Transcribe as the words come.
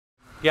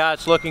Yeah,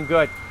 it's looking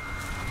good.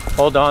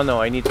 Hold on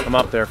though, I need to come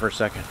up there for a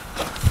second.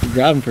 You're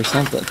grabbing for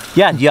something.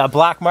 Yeah, do you have a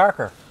black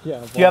marker?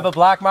 Yeah. Do you have a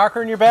black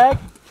marker in your bag?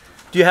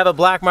 Do you have a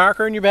black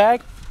marker in your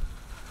bag?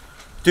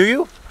 Do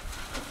you?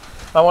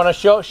 I want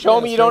to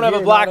show me you don't have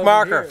a black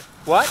marker.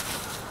 What?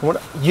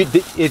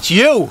 It's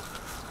you.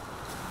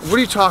 What are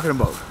you talking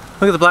about?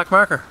 Look at the black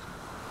marker.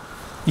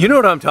 You know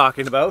what I'm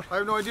talking about. I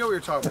have no idea what you're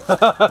talking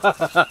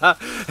about.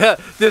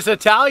 This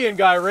Italian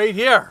guy right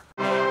here.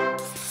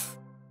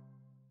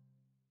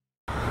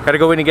 Got to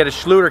go in and get a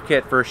Schluter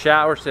kit for a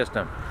shower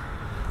system.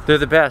 They're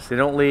the best. They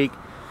don't leak.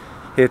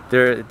 If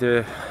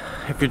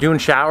you're doing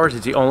showers,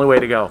 it's the only way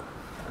to go.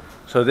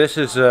 So this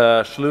is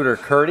Schluter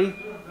Curdy.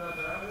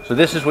 So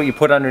this is what you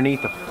put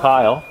underneath the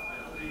tile.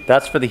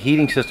 That's for the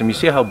heating system. You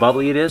see how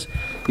bubbly it is?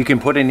 You can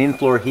put an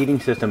in-floor heating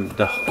system.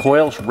 The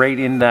coil's right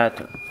in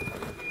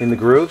the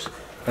grooves.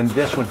 And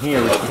this one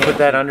here, you put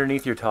that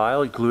underneath your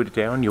tile, you glue it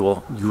down, you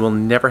will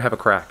never have a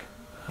crack.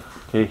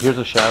 Okay, here's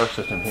a shower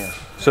system here.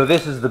 So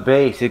this is the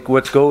base.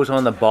 What goes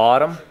on the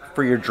bottom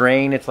for your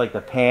drain, it's like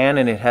the pan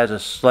and it has a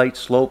slight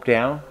slope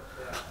down.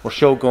 We'll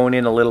show going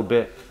in a little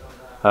bit.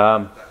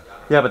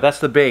 Yeah, but that's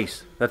the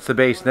base. That's the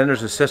base. Then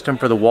there's a system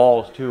for the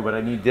walls too, but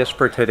I need this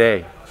for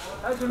today.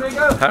 How'd you make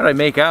out? How did I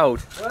make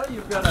out? Well,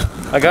 you've got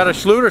I got a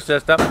Schluter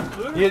system.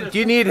 Do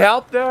you need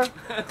help there?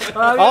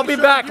 I'll be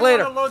back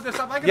later. Load this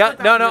up. I can Yeah, put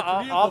that no, in no, your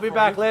vehicle I'll be for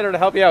back you. later to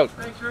help you out.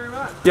 Thanks very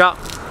much. Yeah.